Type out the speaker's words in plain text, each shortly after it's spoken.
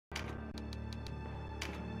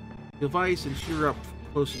device and shoot her up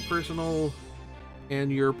close and personal.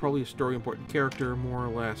 And you're probably a story important character, more or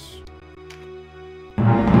less.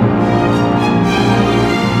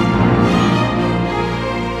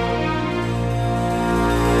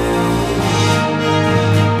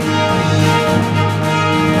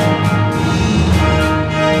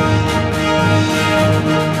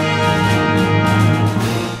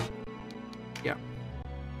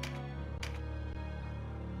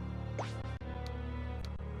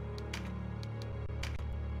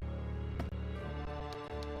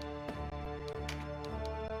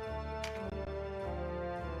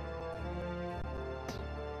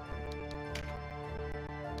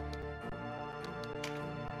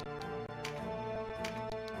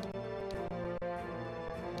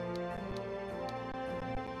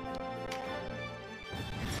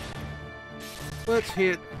 Let's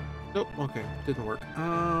hit... Nope, okay, didn't work.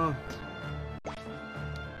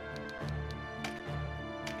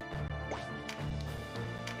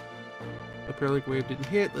 The Paralytic Wave didn't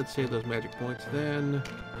hit. Let's save those magic points then.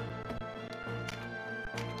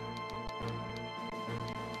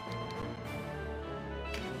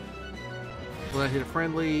 Will that hit a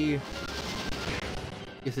friendly?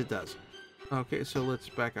 Yes, it does. Okay, so let's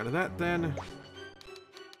back out of that then.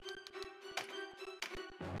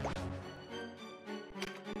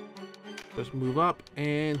 Just move up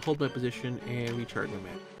and hold my position and recharge my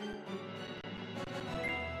mana.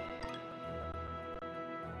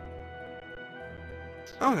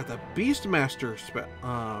 Oh, I got the Beastmaster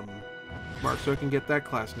mark, so I can get that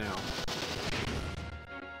class now.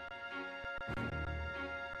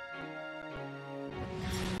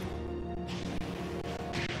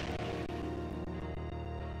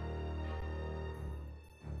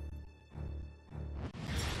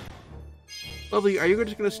 Lovely. Are you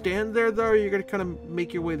just going to stand there, though, or are you going to kind of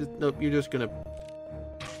make your way to... Nope, you're just going to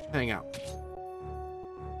hang out.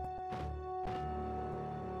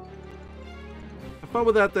 Have fun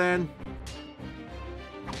with that, then.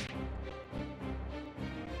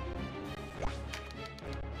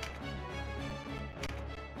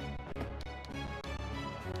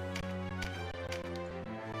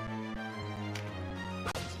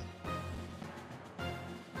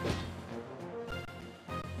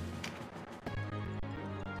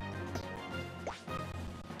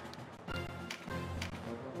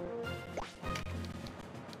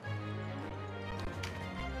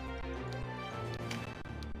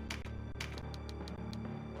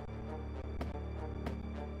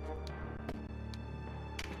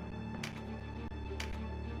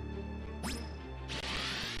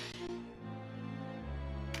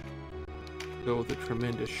 Go with a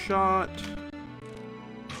tremendous shot.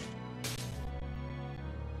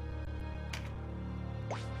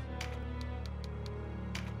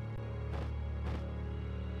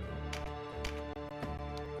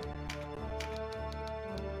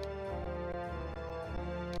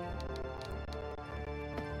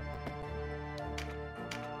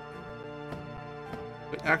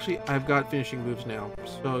 But actually, I've got finishing moves now,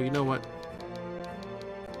 so you know what?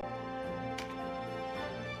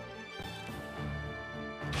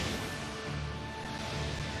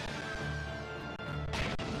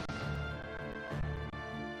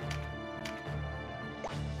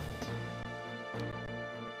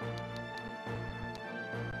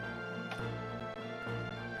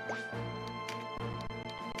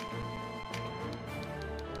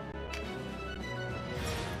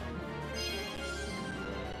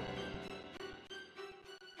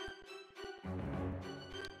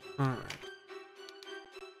 Alright.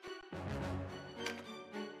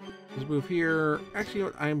 Let's move here. Actually, you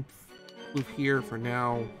know what? I'm move here for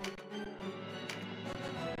now.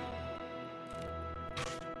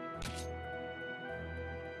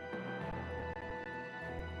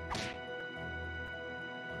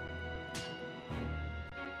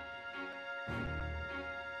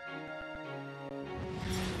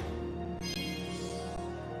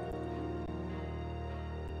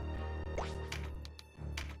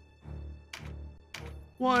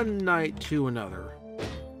 One night to another.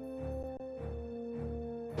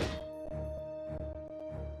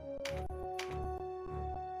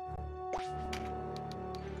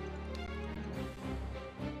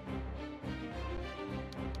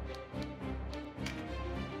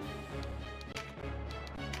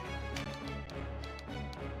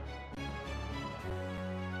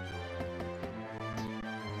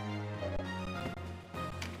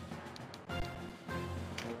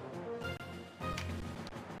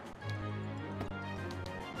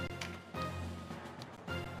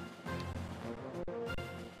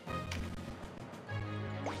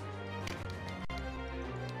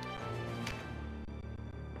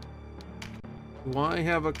 Do I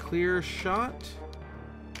have a clear shot?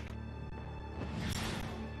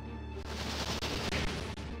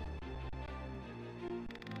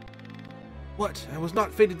 What? I was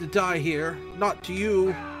not fated to die here. Not to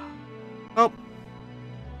you. Oh.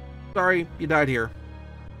 Sorry, you died here.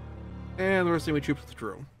 And the rest of the troops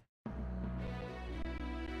withdrew.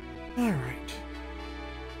 Alright.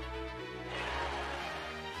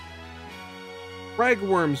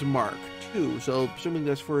 Ragworm's Mark 2. So, assuming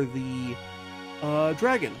that's for the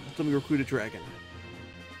dragon. Let me recruit a dragon.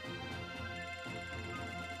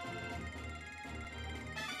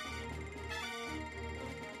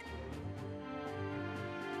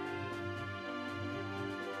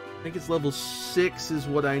 I think it's level 6 is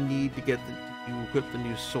what I need to get to equip the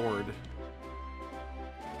new sword.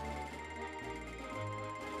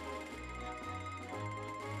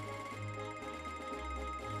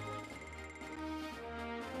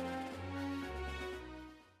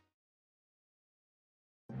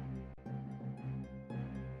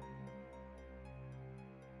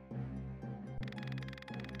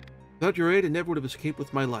 Without your aid, I never would have escaped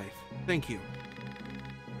with my life. Thank you.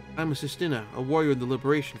 I'm a Sistina, a warrior in the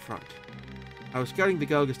Liberation Front. I was scouting the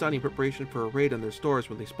Galgastani in preparation for a raid on their stores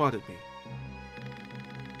when they spotted me.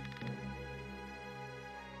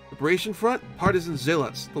 Liberation Front? Partisan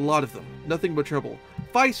zealots, the lot of them. Nothing but trouble.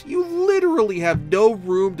 Vice, you literally have no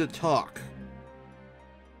room to talk.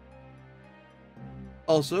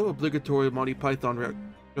 Also, obligatory Monty Python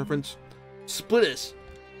reference. Split us.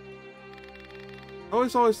 I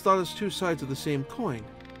always thought it's two sides of the same coin.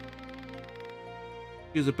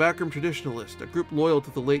 He is a backroom traditionalist, a group loyal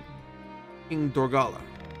to the late King Dorgula.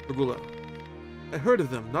 I heard of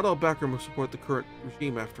them. Not all backroom will support the current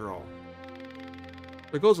regime, after all.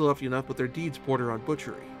 Their goals are lofty enough, but their deeds border on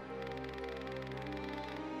butchery.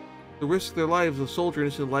 To risk their lives of soldier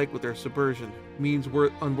innocent alike with their subversion means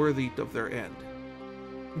unworthy of their end.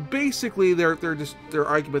 Basically, their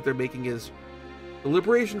argument they're making is the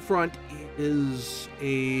Liberation Front is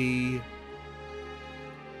a,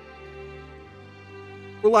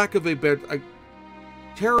 for lack of a better,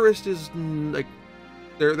 terrorist is like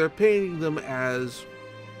they're painting them as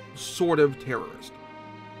sort of terrorist,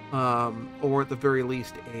 or at the very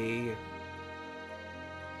least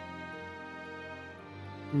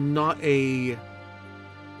not a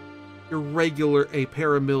irregular, a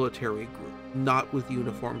paramilitary group, not with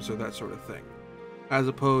uniforms or that sort of thing, as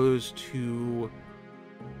opposed to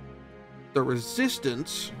the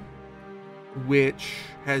Resistance, which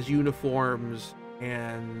has uniforms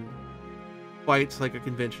and fights like a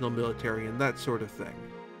conventional military and that sort of thing.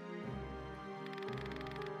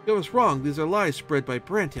 I was wrong. These are lies spread by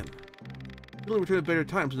Branton. He only returned to better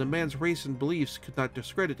times when a man's race and beliefs could not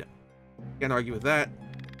discredit him. Can't argue with that.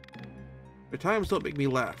 Their times don't make me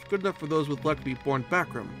laugh. Good enough for those with luck to be born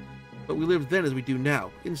backroom. But we lived then as we do now,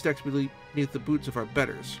 insects beneath the boots of our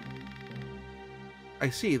betters. I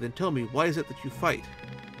see, then tell me, why is it that you fight?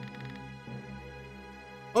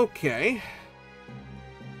 Okay.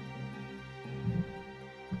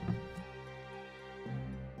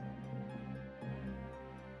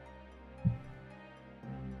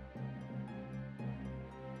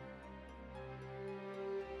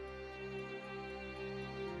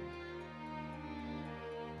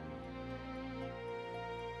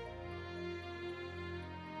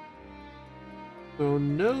 So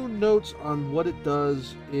no notes on what it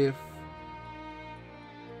does if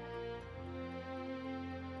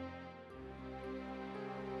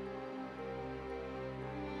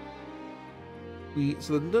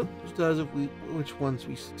so the notes does if we which ones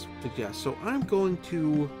we suggest. So I'm going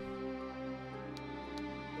to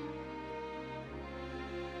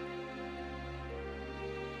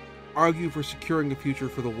argue for securing a future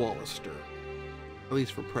for the Wallister, at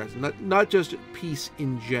least for present, not just peace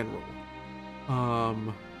in general.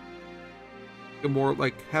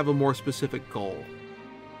 Have a more specific goal.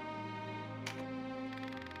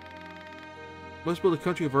 We must build a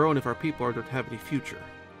country of our own if our people are to have any future.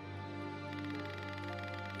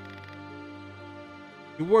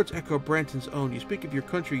 Your words echo Branton's own. You speak of your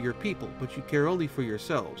country, your people, but you care only for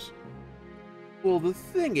yourselves. Well, the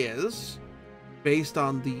thing is, based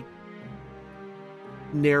on the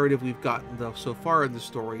narrative we've gotten so far in the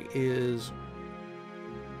story, is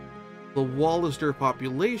the Wallister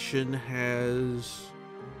population has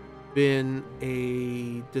been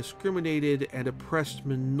a discriminated and oppressed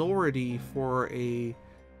minority for a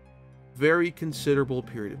very considerable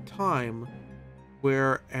period of time,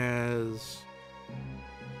 whereas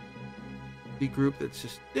the group that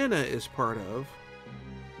Sistina is part of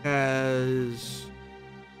is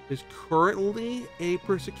currently a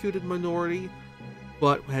persecuted minority,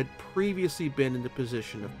 but had previously been in a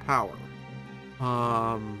position of power.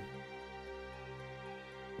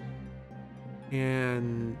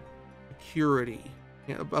 and security,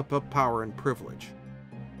 power and privilege.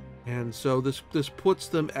 And so this puts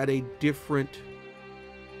them at a different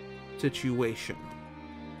situation.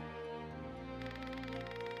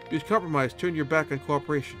 Use compromise, turn your back on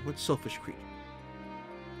cooperation. What selfish creature?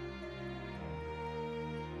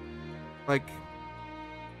 Like,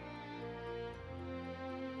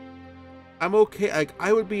 I'm okay. Like,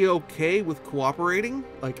 I would be okay with cooperating.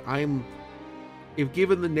 Like, if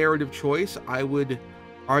given the narrative choice, I would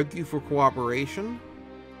argue for cooperation,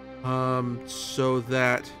 so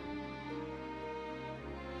that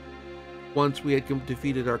once we had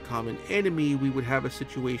defeated our common enemy, we would have a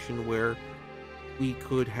situation where we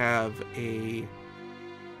could have be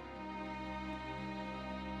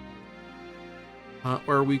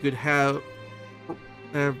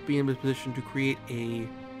in a position to create a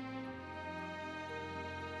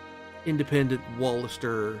independent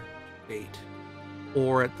Wallister state,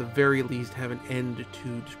 or at the very least have an end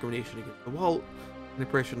to discrimination against an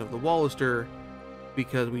oppression of the Wallister,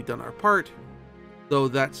 because we've done our part. Though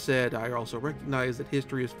that said, I also recognize that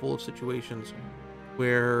history is full of situations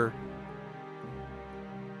where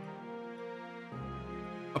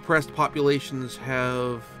oppressed populations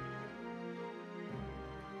have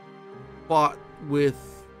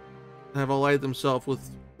allied themselves with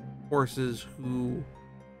forces who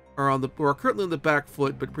are currently on the back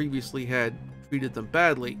foot, but previously had treated them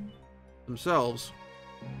badly themselves,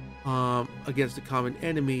 against a common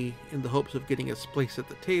enemy in the hopes of getting a place at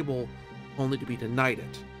the table, only to be denied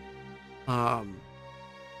it.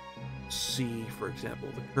 See, for example,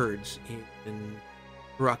 the Kurds in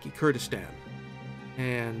Iraqi Kurdistan,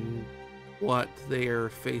 and what they are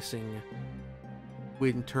facing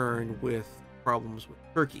in turn with problems with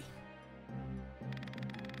Turkey.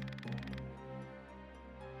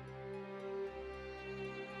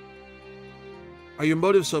 Are your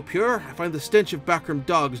motives so pure? I find the stench of backroom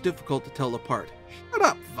dogs difficult to tell apart. Shut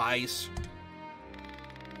up, Vice.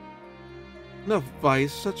 Enough,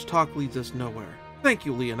 Vice. Such talk leads us nowhere. Thank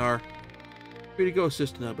you, Leonar. Free to go,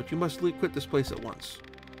 Sistina, but you must quit this place at once.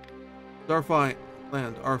 It's our fight.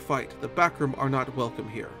 Our fight. The backroom are not welcome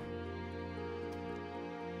here.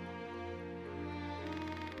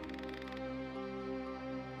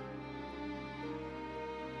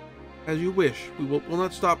 As you wish. We will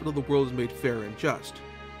not stop until the world is made fair and just.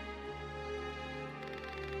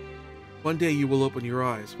 One day you will open your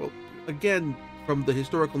eyes. Well, again, from the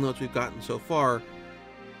historical notes we've gotten so far,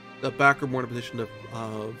 the backroom were in a position of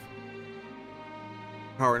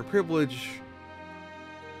power and privilege.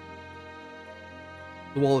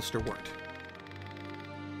 The Wallister weren't.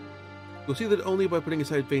 You'll see that only by putting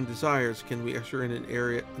aside vain desires can we usher in an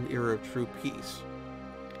era of true peace.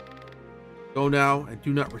 Go now and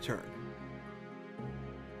do not return.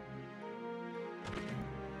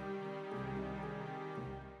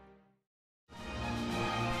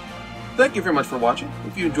 Thank you very much for watching.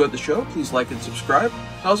 If you enjoyed the show, please like and subscribe.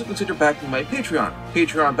 Also consider backing my Patreon.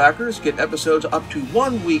 Patreon backers get episodes up to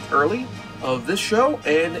 1 week early of this show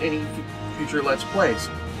and any future Let's Plays.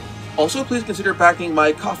 Also, please consider backing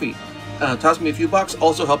my Ko-fi. Toss me a few bucks,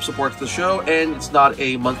 also helps support the show, and it's not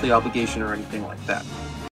a monthly obligation or anything like that.